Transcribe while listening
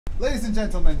Ladies and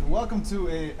gentlemen, welcome to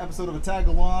an episode of a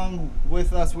Tag-Along.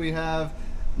 With us we have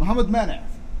Mohammed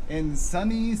in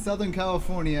sunny Southern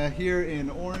California here in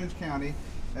Orange County,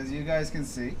 as you guys can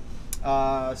see.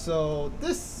 So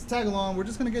this Tag-Along, we're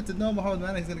just going to get to know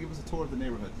Mohammed. He's going to give us a tour of the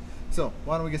neighborhood. So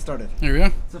why don't we get started? Here we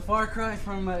go. It's a far cry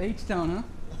from H-Town,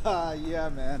 huh? Yeah,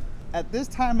 man. At this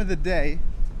time of the day,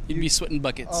 you'd be sweating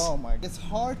buckets. Oh my, it's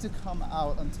hard to come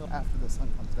out until after the sun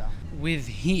comes down. With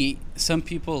heat, some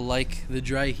people like the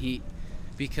dry heat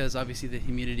because obviously the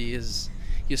humidity is,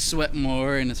 you sweat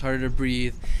more and it's harder to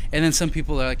breathe. And then some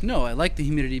people are like, no, I like the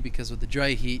humidity because with the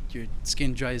dry heat, your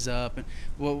skin dries up. And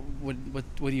what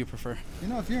do you prefer? You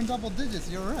know, if you're in double digits,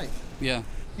 you're right. Yeah.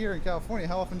 Here in California,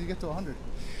 how often do you get to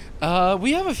 100?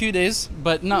 We have a few days,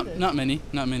 but not many.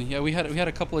 Yeah, we had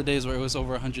a couple of days where it was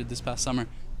over 100 this past summer.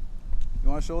 You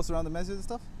want to show us around the masjid and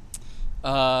stuff?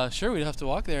 Sure, we'd have to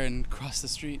walk there and cross the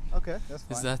street. Okay, that's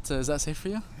fine. Is that safe for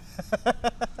you?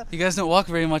 You guys don't walk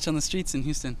very much on the streets in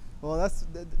Houston. Well,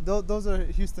 those are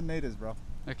Houston natives, bro.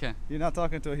 Okay. You're not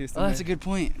talking to a Houston native. That's a good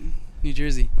point. New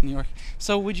Jersey, New York.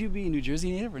 So would you be a New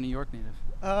Jersey native or New York native?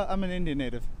 I'm an Indian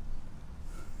native.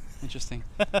 Interesting.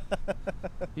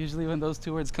 Usually when those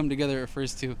two words come together, it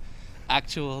refers to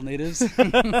actual natives.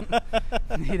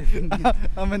 Native Indian.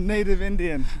 I'm a native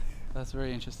Indian. That's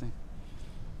very interesting.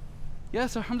 Yeah,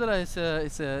 so alhamdulillah,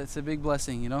 it's a big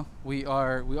blessing, you know. We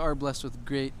are blessed with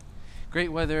great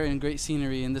weather and great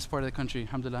scenery in this part of the country,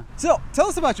 alhamdulillah. So, tell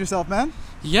us about yourself, man.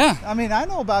 Yeah. I mean, I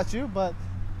know about you, but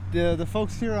the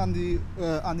folks here on the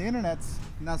internet,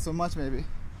 not so much maybe.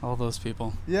 All those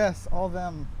people. Yes, all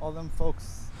them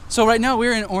folks. So right now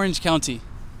we're in Orange County,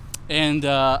 and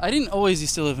I didn't always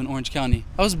used to live in Orange County.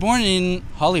 I was born in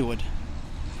Hollywood.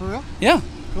 For real? Yeah.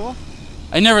 Cool.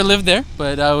 I never lived there,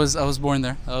 but I was born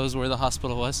there. That was where the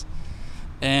hospital was,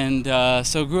 and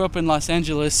so grew up in Los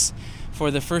Angeles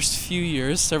for the first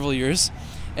several years,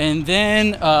 and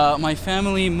then my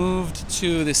family moved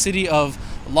to the city of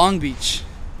Long Beach,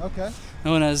 okay,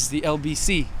 known as the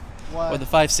LBC. Why? Or the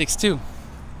 562.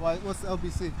 Why? What's the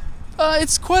LBC?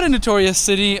 It's quite a notorious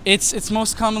city. It's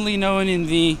most commonly known in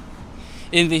the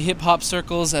hip hop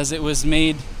circles, as it was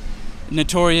made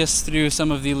notorious through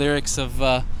some of the lyrics of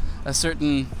a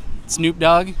certain Snoop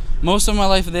Dogg. Most of my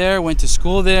life there, went to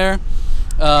school there,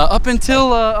 up until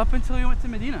we went to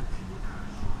Medina.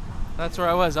 That's where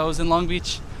I was. I was in Long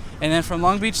Beach, and then from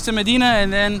Long Beach to Medina,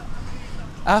 and then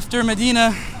after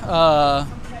Medina,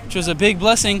 which was a big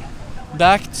blessing,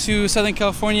 back to Southern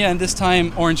California, and this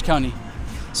time Orange County.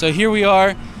 So here we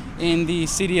are in the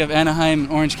city of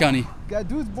Anaheim, Orange County. Got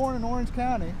dude's born in Orange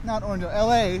County, not Orange,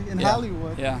 LA, in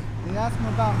Hollywood. Yeah. And you ask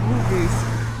him about movies,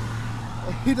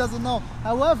 he doesn't know.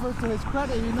 However, to his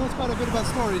credit, he knows quite a bit about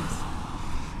stories.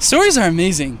 Stories are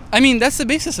amazing. I mean, that's the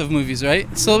basis of movies, right?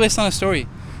 It's still based on a story.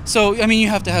 So, I mean, you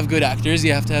have to have good actors,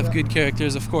 you have to have good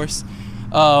characters, of course.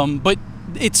 But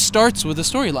it starts with a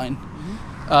storyline.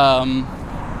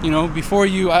 You know, before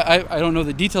I don't know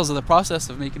the details of the process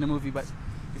of making a movie, but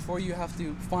before you have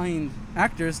to find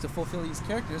actors to fulfill these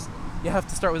characters, you have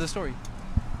to start with a story.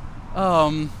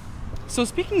 So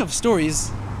speaking of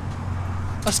stories,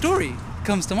 a story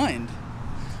comes to mind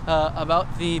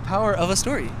about the power of a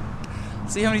story.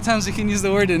 See how many times we can use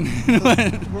the word in.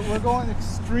 We're going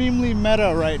extremely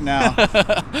meta right now.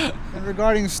 And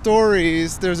regarding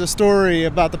stories, there's a story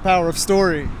about the power of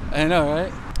story. I know,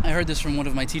 right? I heard this from one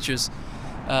of my teachers,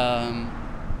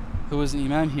 who was an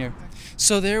imam here.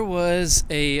 So there was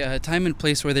a time and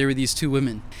place where there were these two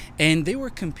women, and they were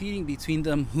competing between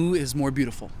them who is more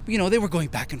beautiful. You know, they were going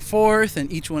back and forth,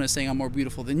 and each one is saying, I'm more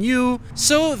beautiful than you.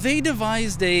 So they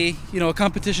devised a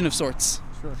competition of sorts.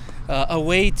 Sure. A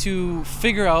way to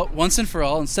figure out once and for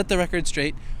all and set the record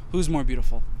straight who's more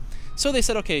beautiful. So they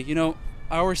said, okay, you know,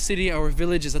 our city, our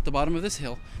village is at the bottom of this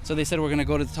hill. So they said, we're going to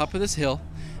go to the top of this hill,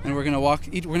 and we're going to walk.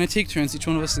 We're going to take turns. Each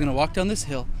one of us is going to walk down this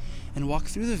hill and walk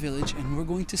through the village, and we're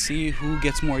going to see who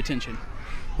gets more attention,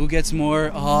 who gets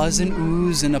more ahs and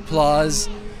oohs and applause,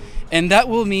 and that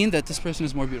will mean that this person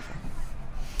is more beautiful.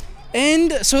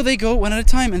 And so they go one at a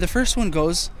time, and the first one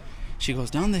goes. She goes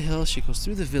down the hill. She goes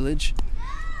through the village,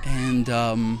 and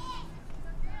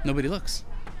nobody looks.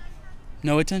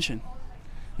 No attention.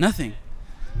 Nothing.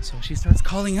 So she starts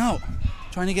calling out,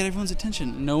 trying to get everyone's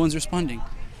attention. No one's responding.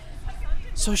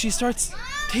 So she starts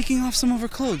taking off some of her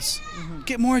clothes,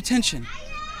 get more attention.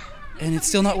 And it's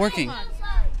still not working.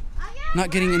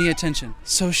 Not getting any attention.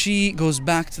 So she goes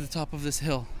back to the top of this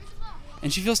hill.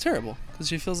 And she feels terrible, because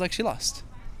she feels like she lost.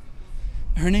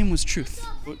 Her name was Truth.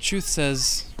 Truth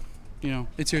says, you know,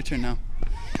 it's your turn now.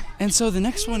 And so the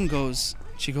next one goes,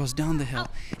 she goes down the hill.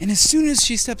 And as soon as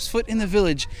she steps foot in the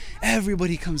village,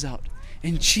 everybody comes out.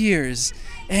 and cheers,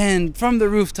 and from the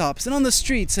rooftops and on the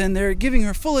streets, and they're giving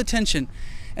her full attention,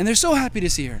 and they're so happy to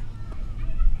see her.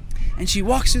 And she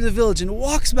walks through the village and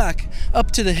walks back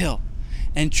up to the hill,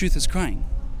 and Truth is crying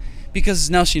because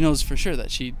now she knows for sure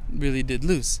that she really did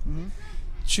lose.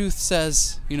 Truth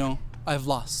says, you know, I've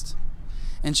lost.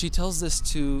 And she tells this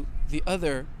to the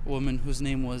other woman whose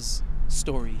name was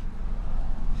Story.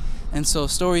 And so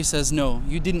Story says, no,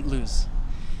 you didn't lose.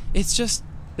 It's just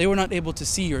they were not able to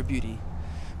see your beauty.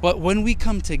 But when we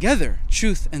come together,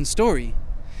 Truth and Story,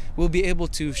 we'll be able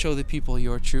to show the people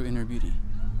your true inner beauty.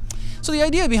 So the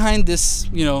idea behind this,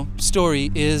 you know,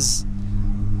 story is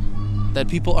that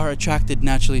people are attracted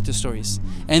naturally to stories.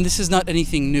 And this is not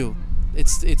anything new.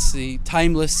 It's the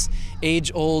timeless,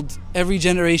 age-old, every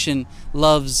generation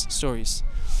loves stories.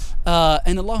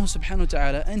 And Allah subhanahu wa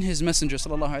ta'ala and His Messenger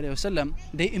sallallahu alayhi wasallam,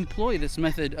 they employ this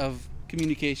method of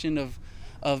communication, of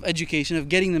education, of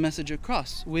getting the message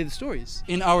across with stories.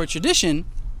 In our tradition,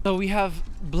 so we have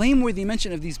blameworthy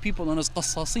mention of these people known as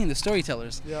qassasin, the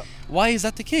storytellers. Yeah. Why is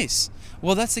that the case?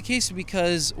 Well, that's the case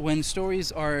because when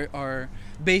stories are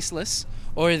baseless,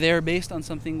 or they're based on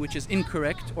something which is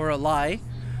incorrect or a lie,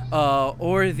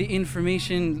 or the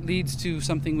information leads to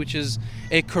something which is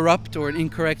a corrupt or an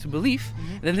incorrect belief,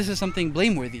 then this is something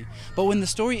blameworthy. But when the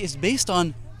story is based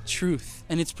on truth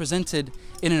and it's presented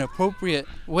in an appropriate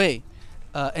way,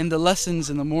 and the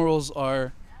lessons and the morals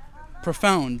are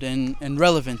profound and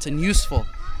relevant and useful,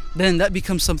 then that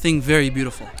becomes something very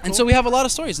beautiful. And so we have a lot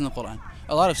of stories in the Quran,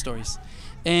 a lot of stories.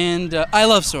 And I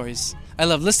love stories. I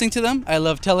love listening to them. I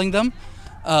love telling them.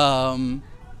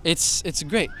 It's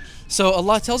great. So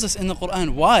Allah tells us in the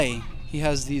Quran why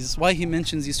He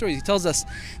mentions these stories. He tells us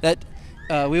that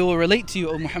we will relate to you,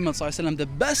 O Muhammad sallallahu alaihi wasallam, the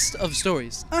best of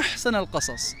stories, ahsan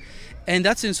al-qasas. And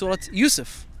that's in Surah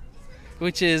Yusuf,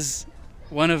 which is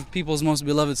one of people's most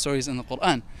beloved stories in the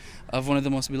Quran, of one of the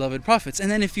most beloved prophets.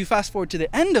 And then if you fast forward to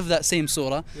the end of that same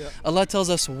surah, Allah tells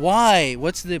us why,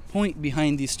 what's the point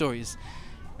behind these stories.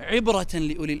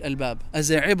 عِبْرَةً لِأُولِي الْأَلْبَابِ, as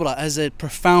a ibrah, as a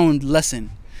profound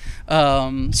lesson.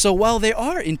 So while they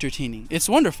are entertaining, it's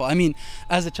wonderful. I mean,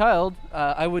 as a child,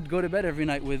 I would go to bed every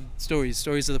night with stories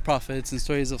of the prophets and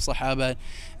stories of Sahaba.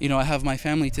 You know, I have my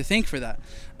family to thank for that.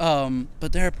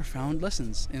 But there are profound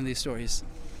lessons in these stories.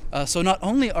 So not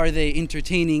only are they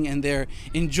entertaining and they're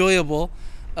enjoyable,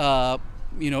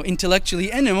 you know,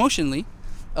 intellectually and emotionally,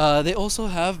 they also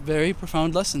have very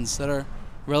profound lessons that are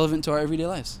relevant to our everyday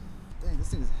lives. Dang, this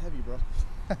thing is heavy, bro.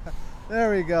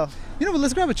 There we go. You know what,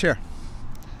 let's grab a chair.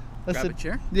 Grab a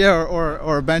chair? Yeah,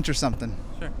 or a bench or something.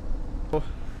 Sure.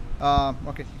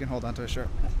 Okay, you can hold on to a shirt.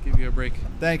 Give you a break.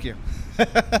 Thank you.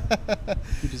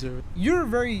 You deserve it. You're a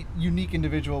very unique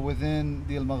individual within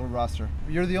the AlMaghrib roster.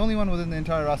 You're the only one within the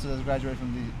entire roster that's graduated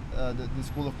from the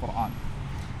School of Quran.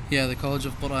 Yeah, the College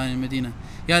of Quran in Medina.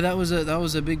 Yeah, that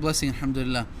was a big blessing,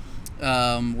 alhamdulillah.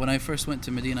 When I first went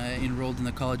to Medina, I enrolled in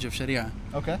the College of Sharia.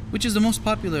 Okay. Which is the most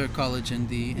popular college and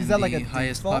the like a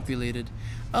highest default? populated.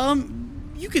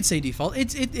 You could say default.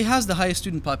 It has the highest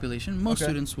student population. Most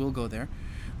students will go there.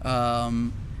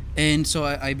 And so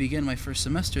I began my first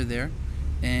semester there,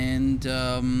 and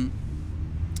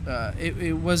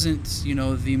it wasn't, you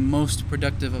know, the most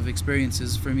productive of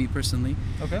experiences for me personally.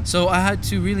 Okay. So I had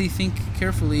to really think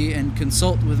carefully and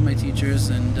consult with my teachers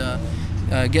and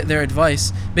get their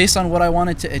advice based on what I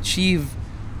wanted to achieve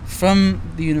from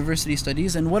the university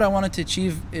studies and what I wanted to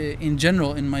achieve in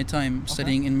general in my time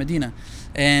studying in Medina.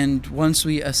 And once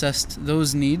we assessed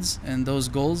those needs and those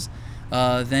goals,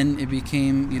 then it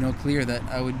became, you know, clear that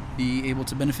I would be able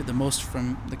to benefit the most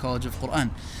from the College of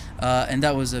Quran. And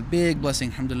that was a big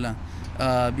blessing, alhamdulillah,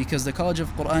 because the College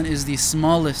of Quran is the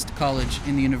smallest college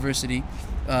in the university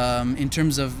in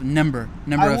terms of number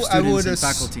of students and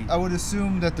faculty. I would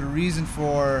assume that the reason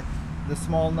for the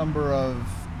small number of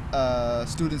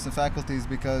students and faculty is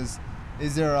because,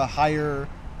 is there a higher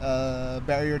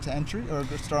barrier to entry, or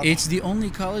it's the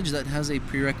only college that has a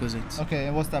prerequisite. Okay,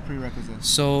 and what's that prerequisite?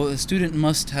 So a student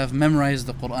must have memorized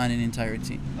the Quran in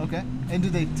entirety. Okay, and do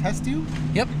they test you?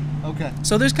 Yep. Okay.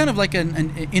 So there's kind of like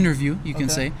an interview, you can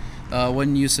say.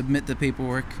 When you submit the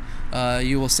paperwork,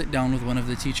 you will sit down with one of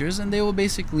the teachers, and they will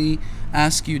basically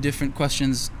ask you different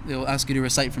questions. They will ask you to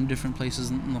recite from different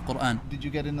places in the Quran. Did you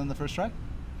get in on the first try?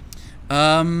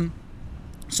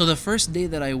 So the first day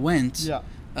that I went,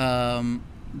 I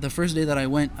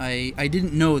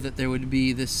didn't know that there would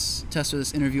be this test or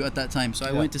this interview at that time. So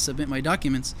I went to submit my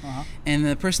documents, and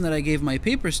the person that I gave my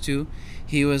papers to,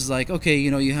 he was like, okay, you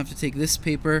know, you have to take this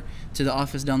paper to the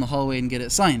office down the hallway and get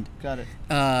it signed. Got it.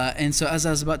 And so as I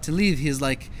was about to leave, he's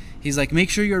like, make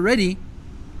sure you're ready.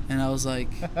 And I was like,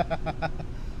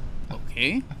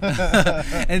 okay.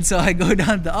 And so I go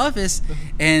down to the office,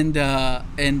 and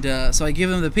so I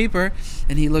give him the paper,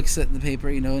 and he looks at the paper,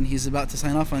 you know, and he's about to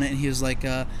sign off on it, and he was like,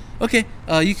 okay,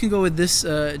 you can go with this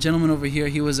gentleman over here.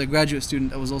 He was a graduate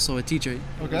student. I was also a teacher.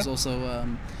 He was also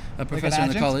a professor in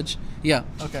the college. Yeah.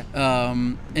 Okay.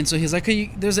 And so he's like,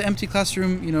 hey, there's an empty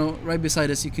classroom, you know, right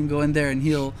beside us. You can go in there, and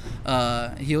he'll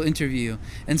interview you.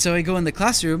 And so I go in the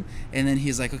classroom, and then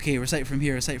he's like, okay, recite from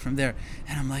here, recite from there.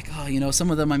 And I'm like, oh, you know,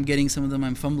 some of them I'm getting, some of them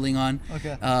I'm fumbling on.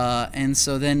 Okay. And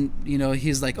so then, you know,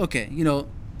 he's like, okay, you know,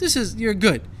 you're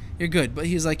good. But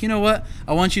he's like, you know what?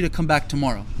 I want you to come back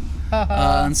tomorrow.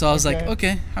 And so I was like,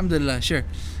 okay, alhamdulillah, sure.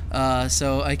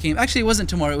 So I came. Actually, it wasn't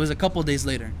tomorrow. It was a couple days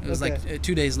later. It was like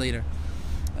 2 days later.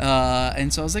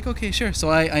 And so I was like, okay, sure. So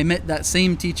I met that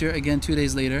same teacher again 2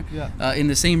 days later. Yeah. In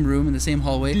the same room, in the same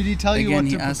hallway. Did he tell you again,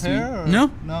 what to prepare? Or?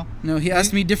 No. He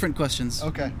asked me different questions.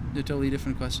 Okay. They're totally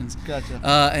different questions. Gotcha.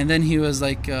 And then he was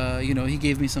like, you know, he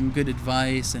gave me some good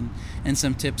advice and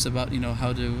some tips about, you know,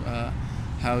 how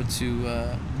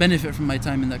to benefit from my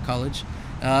time in that college.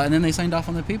 And then they signed off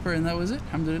on the paper, and that was it.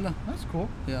 Alhamdulillah. That's cool.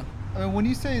 Yeah. When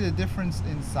you say the difference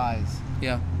in size,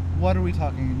 Yeah. what are we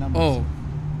talking in numbers? Oh,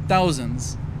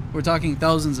 thousands. We're talking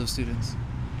thousands of students.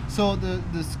 So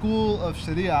the school of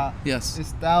Sharia Yes.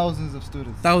 is thousands of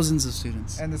students. Thousands of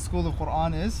students. And the school of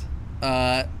Quran is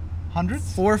Uh,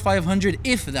 hundreds? 400 or 500,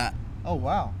 if that. Oh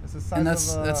wow. It's the size And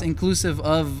of that's inclusive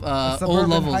of all suburban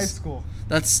levels. high school.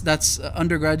 That's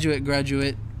undergraduate,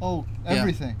 graduate. Oh, yeah,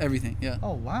 everything. everything. Yeah.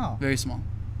 Oh wow. Very small.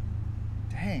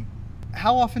 Dang.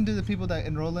 How often do the people that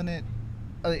enroll in it,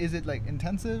 is it like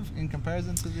intensive in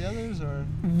comparison to the others, or?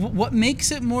 What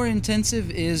makes it more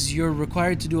intensive is you're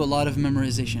required to do a lot of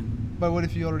memorization. But what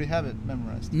if you already have it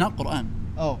memorized? Not Quran.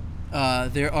 Oh.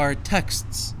 There are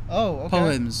texts, Oh, okay.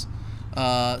 poems.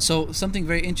 So something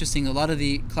very interesting. A lot of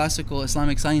the classical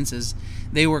Islamic sciences,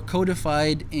 they were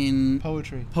codified in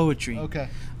Poetry. Okay.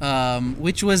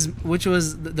 Which was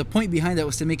the point behind that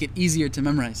was to make it easier to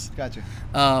memorize. Gotcha.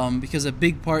 Because a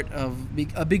big part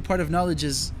of knowledge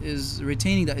is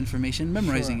retaining that information,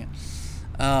 memorizing Sure. it.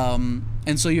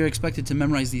 And so you're expected to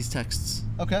memorize these texts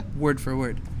Okay. word for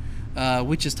word,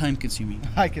 which is time consuming.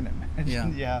 I can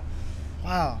imagine. Yeah.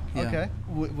 Wow. Yeah. Okay.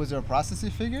 Was there a process you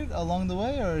figured along the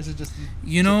way, or is it just?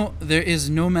 You know, there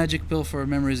is no magic pill for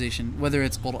memorization, whether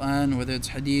it's Quran, whether it's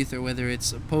Hadith, or whether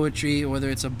it's poetry, or whether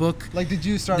it's a book. Like, did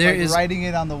you start writing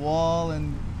it on the wall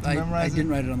and memorize I it? didn't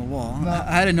write it on the wall. No.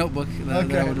 I had a notebook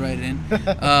that I would write it in.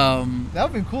 That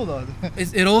would be cool though.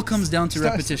 It all comes down to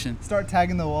repetition. Start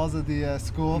tagging the walls of the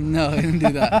school. No, I didn't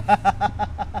do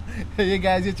that. Hey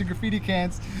guys, get your graffiti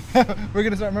cans. We're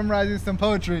gonna start memorizing some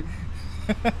poetry.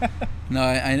 No,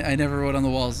 I never wrote on the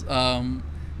walls.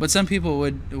 But some people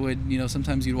would, you know,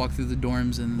 sometimes you'd walk through the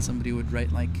dorms and somebody would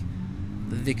write like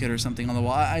the dhikr or something on the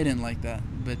wall. I didn't like that.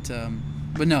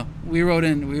 But no, we wrote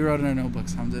in our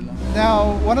notebooks, alhamdulillah.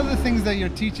 Now, one of the things that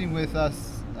you're teaching with us,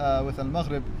 with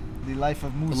AlMaghrib, the life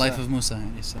of Musa. The life of Musa.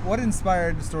 What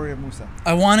inspired the story of Musa?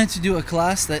 I wanted to do a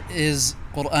class that is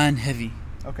Quran heavy.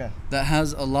 Okay. That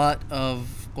has a lot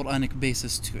of Quranic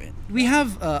basis to it. We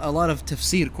have a lot of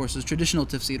tafsir courses, traditional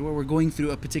tafsir, where we're going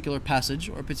through a particular passage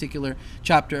or a particular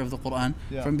chapter of the Quran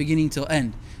from beginning till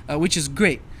end, which is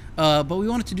great. But we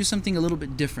wanted to do something a little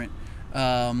bit different.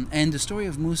 And the story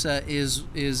of Musa is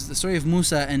the story of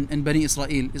Musa and Bani Israel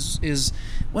is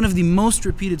one of the most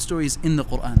repeated stories in the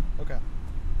Quran. Okay.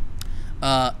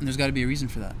 And there's got to be a reason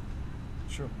for that.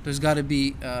 Sure. There's got to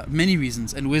be many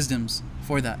reasons and wisdoms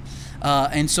for that.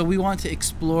 And so we want to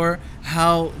explore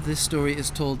how this story is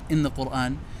told in the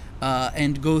Quran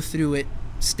and go through it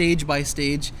stage by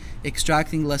stage,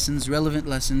 extracting lessons, relevant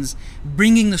lessons,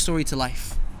 bringing the story to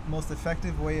life. Most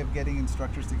effective way of getting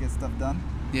instructors to get stuff done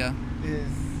is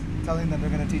telling them they're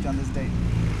going to teach on this date.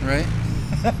 Right?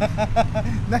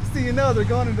 Next thing you know, they're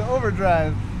going into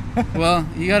overdrive. Well,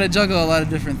 you got to juggle a lot of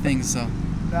different things, so.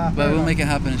 But we'll make it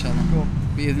happen, inshallah. Cool.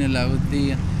 Bi-idhnillah.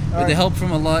 With the help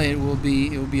from Allah, it will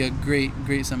be a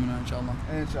great seminar, inshallah.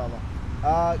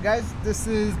 Inshallah. Guys, this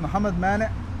is Mohammed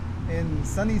in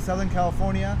sunny Southern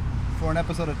California for an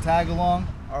episode of TagAlong,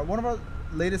 one of our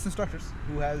latest instructors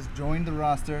who has joined the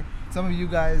roster. Some of you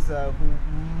guys who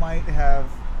might have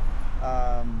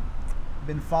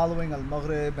been following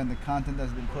AlMaghrib and the content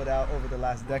that's been put out over the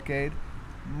last decade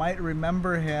might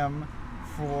remember him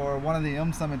for one of the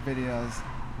Summit videos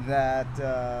that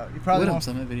you probably what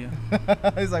Summit video?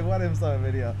 He's like, what Summit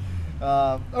video?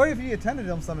 Or if you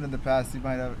attended Summit in the past, you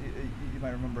might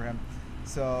remember him.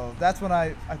 So that's when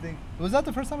I think, was that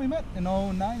the first time we met in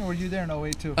 09, or were you there in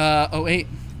 08 too? 08,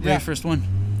 very first one.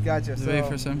 Gotcha. The very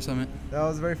first Summit. That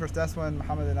was the very first. That's when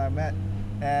Mohammed and I met.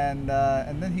 and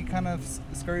then he kind of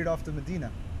scurried off to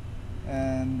Medina,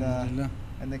 and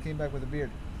they came back with a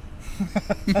beard.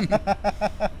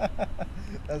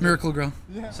 Miracle Grow.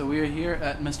 Yeah. So we are here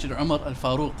at Masjid Umar Al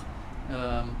Farouk,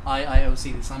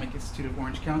 IIOC, the Islamic Institute of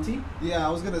Orange County. Yeah,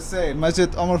 I was gonna say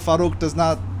Masjid Umar Farouk does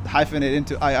not hyphenate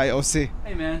into IIOC.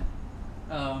 Hey man,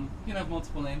 you can have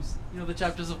multiple names. You know, the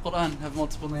chapters of Quran have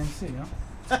multiple names too, you know?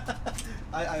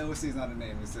 IIOC is not a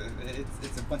name. It's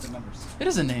a bunch of numbers. It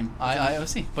is a name,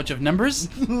 IIOC. Bunch of numbers.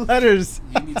 Letters.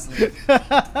 You need sleep.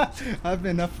 I've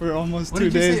been up for almost What 2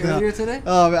 did you days say now. earlier today?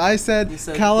 I said You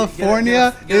said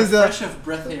California is a fresh of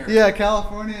breath air. yeah.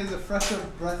 California is a fresh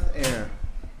of breath air.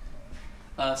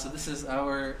 So this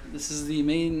is the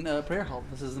main prayer hall.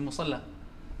 This is the musalla.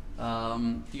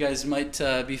 You guys might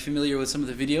be familiar with some of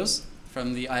the videos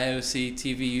from the IIOC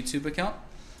TV YouTube account,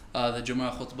 the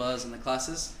Jummah khutbahs and the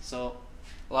classes. So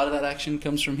a lot of that action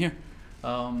comes from here.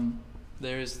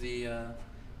 There's the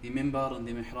minbar and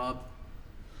the mihrab,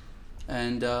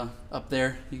 and up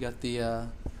there you got the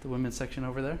women's section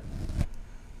over there.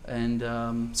 And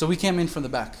so we came in from the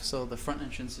back. So the front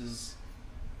entrance is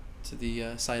to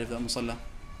the side of the musalla.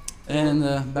 And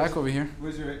back over here.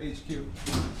 Where's your HQ?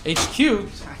 HQ?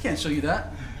 I can't show you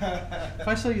that. If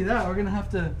I show you that, we're gonna have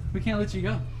to. We can't let you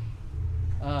go.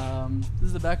 This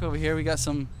is the back over here. We got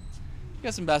some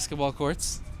basketball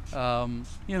courts.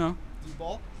 You know. Do you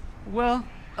ball? Well,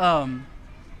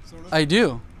 Sort of? I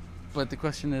do, but the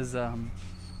question is,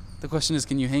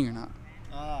 can you hang or not?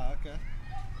 Ah, okay.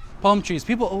 Palm trees.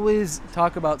 People always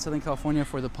talk about Southern California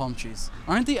for the palm trees.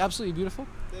 Aren't they absolutely beautiful?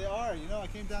 They are. You know, I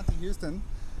came down to Houston,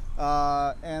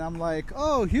 and I'm like,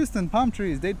 oh, Houston, palm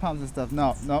trees, date palms and stuff.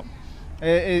 No.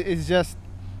 It's just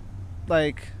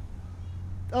like,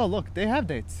 oh, look, they have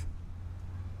dates.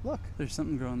 Look. There's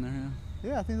something growing there. Yeah.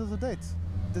 Yeah, I think those are dates.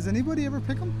 Does anybody ever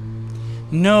pick them?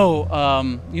 No,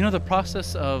 you know, the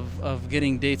process of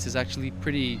getting dates is actually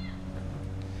pretty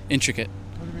intricate.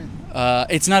 What do you mean?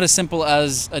 It's not as simple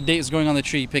as a date is growing on the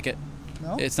tree, pick it.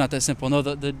 No? It's not that simple. No,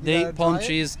 the gotta date palm dry it?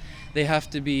 trees, they have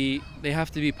to be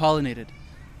pollinated.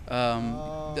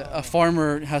 A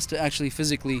farmer has to actually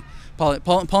physically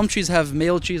pollinate. Palm trees have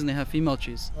male trees and they have female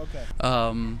trees. Okay.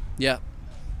 Yeah,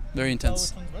 very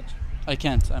intense. Which one's which? I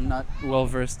can't. I'm not well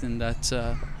versed in that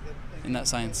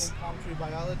science. In palm tree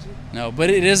biology? No, but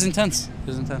it is intense. It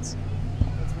is intense.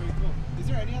 That's very cool. Is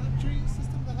there any other tree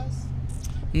system that has?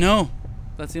 No,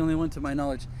 that's the only one to my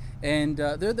knowledge. And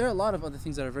there are a lot of other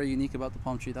things that are very unique about the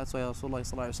palm tree. That's why Rasulullah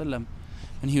sallallahu alaihi wasallam,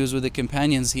 when he was with the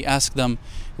companions, he asked them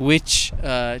which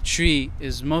tree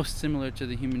is most similar to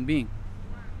the human being.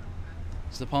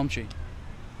 It's the palm tree.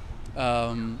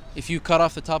 If you cut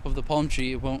off the top of the palm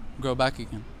tree, it won't grow back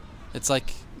again. It's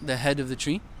like the head of the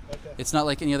tree. Okay. It's not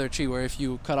like any other tree where if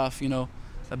you cut off, you know,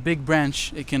 a big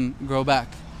branch, it can grow back.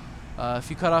 If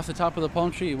you cut off the top of the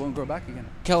palm tree, it won't grow back again.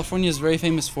 California is very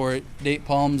famous for date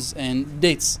palms and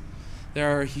dates.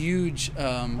 There are huge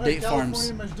date farms.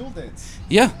 California Majdoul dates.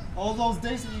 Yeah, All those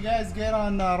dates that you guys get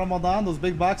on Ramadan, those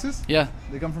big boxes, yeah.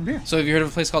 they come from here. So have you heard of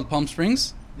a place called Palm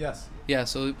Springs? Yes. Yeah,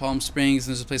 so Palm Springs,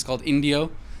 there's a place called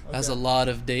Indio. That has a Okay. lot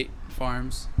of date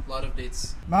farms, a lot of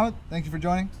dates. Mohammed, thank you for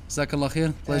joining. Jazakallah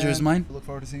khair. Pleasure is And mine. I look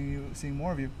forward to seeing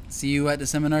more of you. See you at the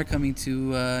seminar coming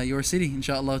to your city,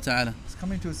 inshallah ta'ala. It's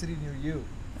coming to a city near you.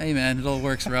 Hey man, it all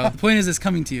works, bro. The point is it's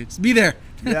coming to you. Just be there.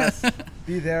 Yes.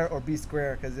 Be there or be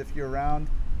square, because if you're around,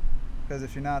 because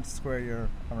if you're not square, you're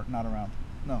not around.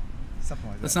 No, something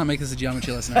like that. Let's not make this a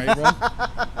geometry lesson, alright, bro?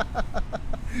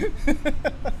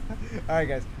 All right,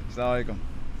 guys. Assalamu alaikum.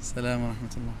 Assalamu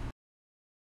alaikum.